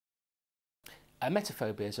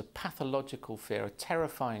Emetophobia is a pathological fear, a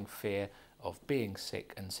terrifying fear of being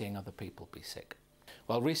sick and seeing other people be sick.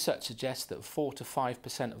 Well, research suggests that 4 to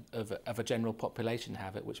 5% of a general population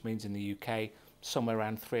have it, which means in the UK somewhere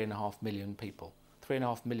around 3.5 million people,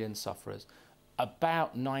 3.5 million sufferers,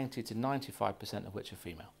 about 90 to 95% of which are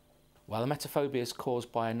female. Well, emetophobia is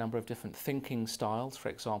caused by a number of different thinking styles, for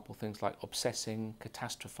example, things like obsessing,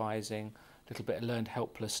 catastrophizing, a little bit of learned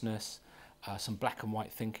helplessness, some black and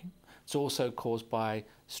white thinking. It's also caused by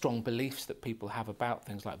strong beliefs that people have about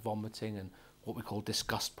things like vomiting and what we call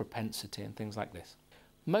disgust propensity and things like this.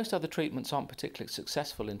 Most other treatments aren't particularly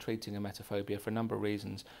successful in treating emetophobia for a number of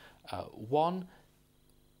reasons. One,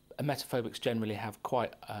 emetophobics generally have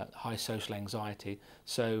quite high social anxiety,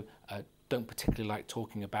 so don't particularly like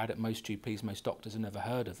talking about it. Most GPs, most doctors have never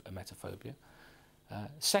heard of emetophobia.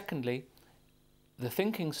 Secondly, the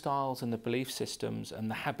thinking styles and the belief systems and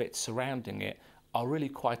the habits surrounding it are really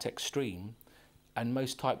quite extreme, and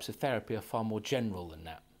most types of therapy are far more general than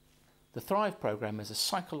that. The Thrive program is a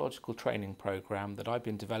psychological training program that I've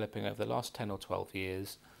been developing over the last 10 or 12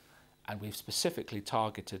 years, and we've specifically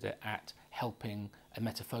targeted it at helping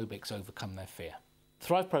emetophobics overcome their fear. The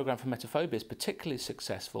Thrive program for emetophobia is particularly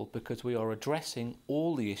successful because we are addressing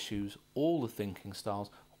all the issues, all the thinking styles,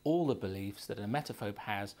 all the beliefs that an emetophobe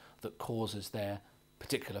has that causes their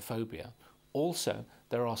particular phobia. Also,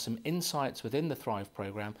 there are some insights within the Thrive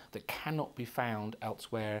program that cannot be found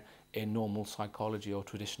elsewhere in normal psychology or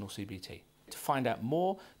traditional CBT. To find out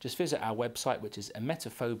more, just visit our website, which is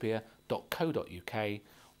emetophobia.co.uk,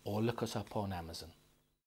 or look us up on Amazon.